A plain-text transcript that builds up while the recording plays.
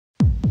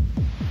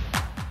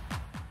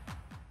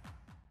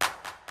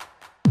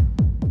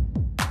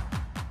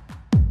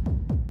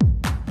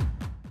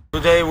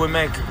Today we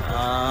make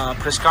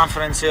press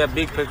conference here,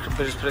 big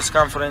press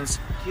conference.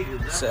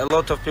 So a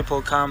lot of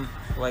people come,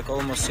 like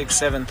almost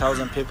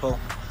 6,000-7,000 people,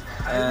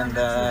 and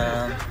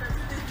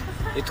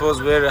it was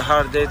very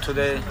hard day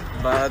today,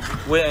 but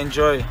we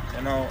enjoy,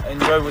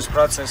 enjoy this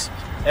process.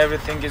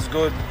 Everything is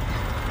good.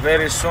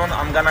 Very soon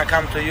I'm gonna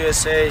come to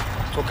USA,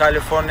 to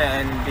California,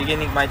 and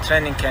beginning my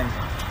training camp.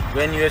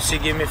 When UFC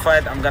give me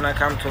fight, I'm gonna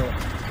come to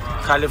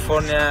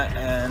California,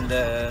 and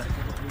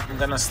I'm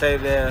gonna stay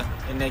there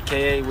in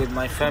AKA with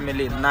my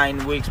family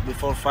 9 weeks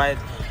before fight,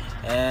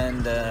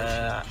 and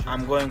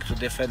I'm going to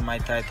defend my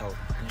title,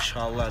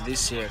 inshallah,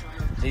 this year.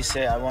 This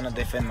year I want to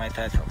defend my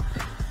title.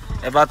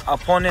 About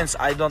opponents,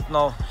 I don't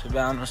know, to be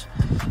honest.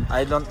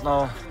 I don't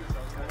know.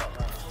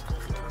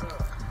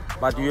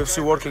 But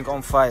UFC working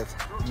on fight,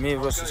 me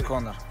versus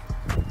Conor.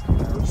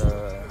 And,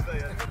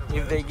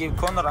 if they give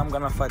Conor, I'm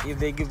gonna fight. If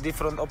they give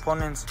different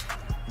opponents,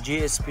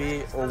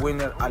 GSP or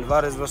winner,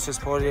 Alvarez versus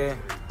Poirier,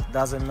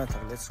 doesn't matter.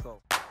 Let's go.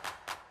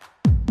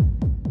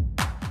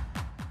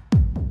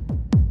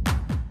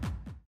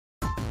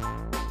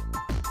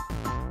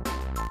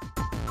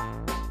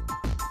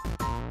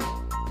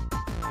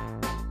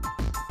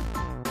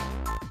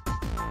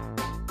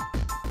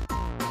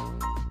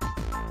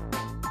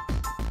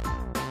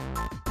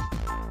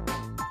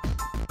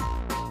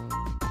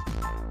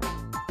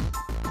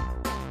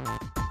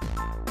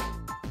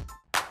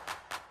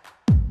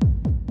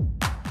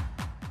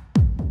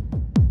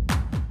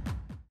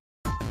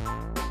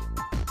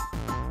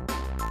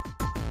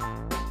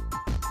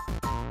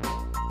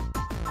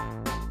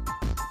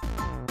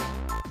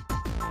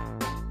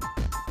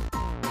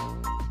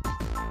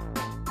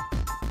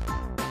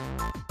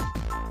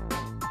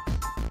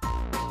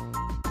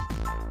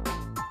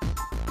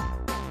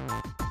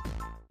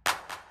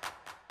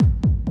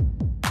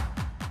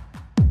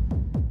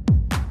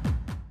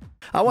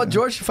 I want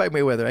George to fight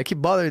Mayweather. I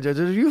keep bothering George.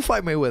 You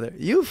fight Mayweather.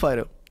 You fight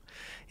him.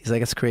 He's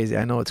like, it's crazy.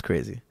 I know it's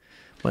crazy.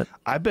 But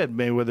I bet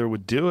Mayweather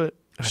would do it.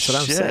 That's what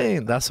I'm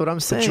saying. That's what I'm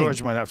saying. But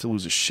George might have to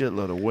lose a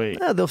shitload of weight.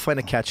 Yeah, they'll find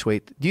a catch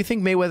weight. Do you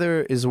think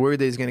Mayweather is worried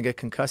that he's going to get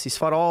concussed? He's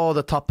fought all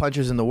the top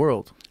punchers in the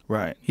world.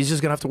 Right. He's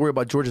just going to have to worry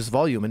about George's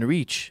volume and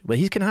reach. But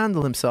he can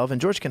handle himself,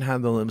 and George can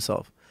handle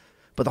himself.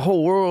 But the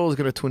whole world is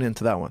going to tune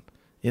into that one.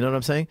 You know what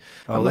I'm saying?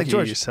 Oh, I'm look like, at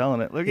George, you selling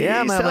it. Look at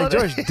yeah, you man. I'm like,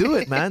 selling George, do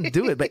it, man.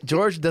 Do it. But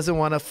George doesn't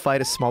want to fight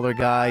a smaller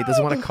guy. He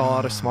doesn't want to call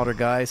out a smaller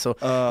guy. So it's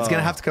going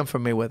to have to come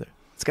from Mayweather.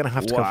 It's going to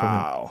have to come from him.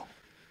 Wow.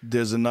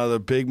 There's another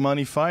big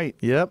money fight.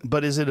 Yep.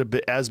 But is it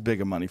as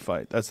big a money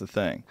fight? That's the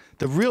thing.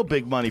 The real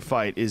big money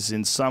fight is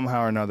in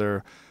somehow or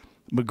another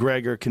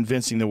McGregor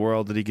convincing the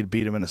world that he could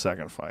beat him in a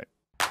second fight.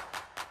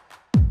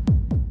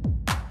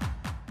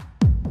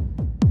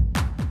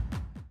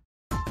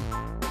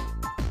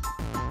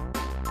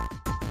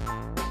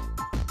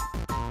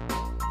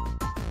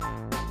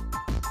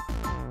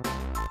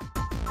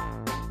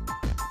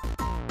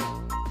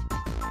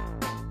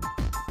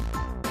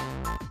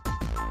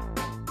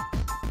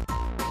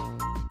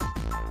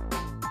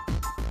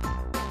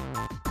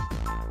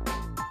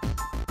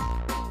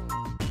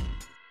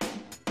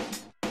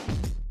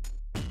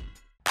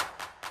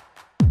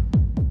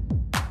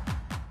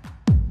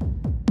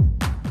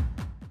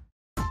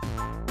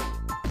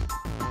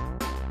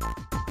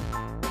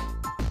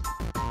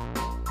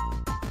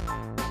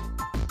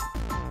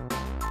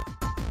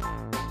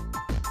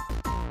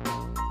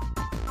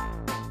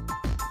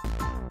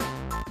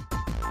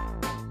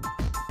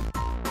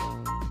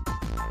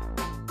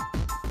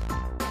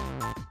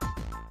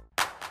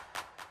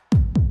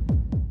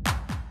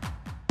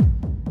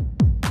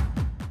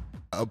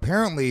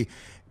 Apparently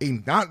a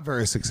not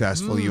very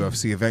successful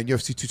UFC event.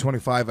 UFC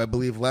 225, I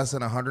believe, less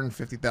than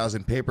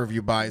 150,000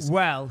 pay-per-view buys.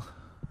 Well,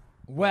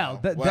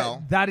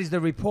 that is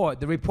the report.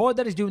 The report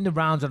that is doing the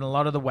rounds on a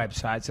lot of the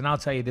websites, and I'll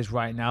tell you this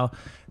right now,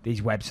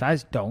 these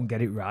websites don't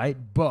get it right,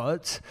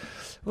 but,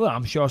 well,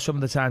 I'm sure some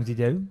of the times they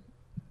do.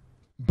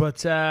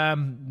 But,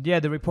 yeah,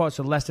 the reports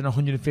are less than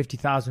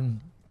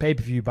 150,000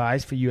 pay-per-view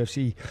buys for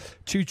UFC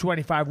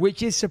 225,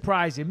 which is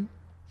surprising.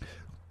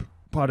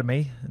 Pardon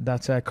me,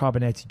 that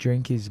carbonated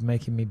drink is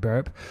making me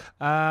burp.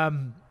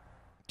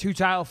 2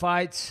 title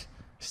fights,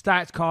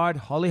 stacked card,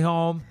 Holly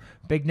Holm,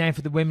 big name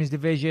for the women's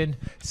division,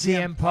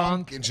 CM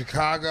Punk in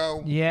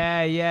Chicago.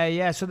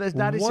 Yeah. So that is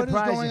surprising. What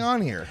is going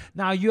on here?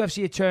 Now,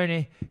 UFC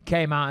attorney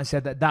came out and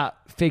said that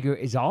figure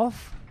is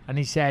off. And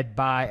he said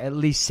by at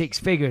least 6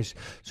 figures.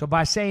 So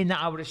by saying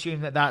that, I would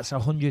assume that that's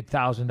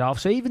 100,000 off.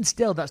 So even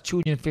still, that's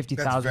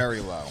 250,000. That's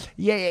very low.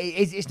 Yeah,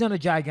 it's not a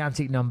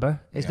gigantic number.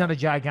 It's not a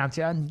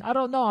gigantic. And I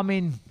don't know. I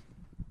mean,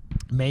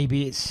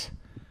 maybe it's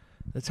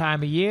the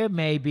time of year.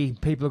 Maybe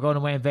people are going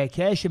away on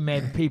vacation.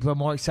 Maybe people are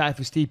more excited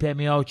for Stipe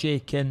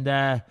Miocic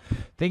and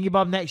thinking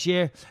about next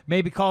year.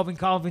 Maybe Colvin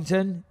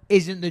Covington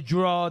isn't the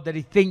draw that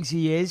he thinks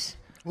he is.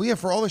 Well, yeah,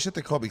 for all the shit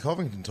that Colby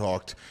Covington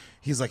talked,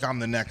 He's like, I'm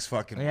the next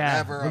fucking Yeah,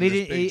 whatever. but I'm he,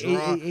 this didn't, big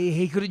draw.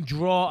 he couldn't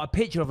draw a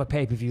picture of a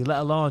pay-per-view, let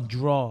alone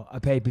draw a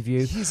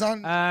pay-per-view. He's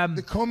on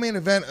the co-main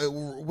event,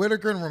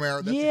 Whitaker and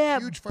Romero. That's a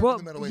huge fight in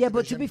the middleweight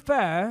but to division. be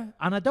fair,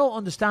 and I don't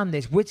understand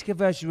this, Whitaker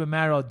versus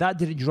Romero, that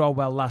didn't draw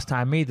well last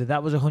time either.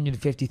 That was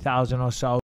 150,000 or so.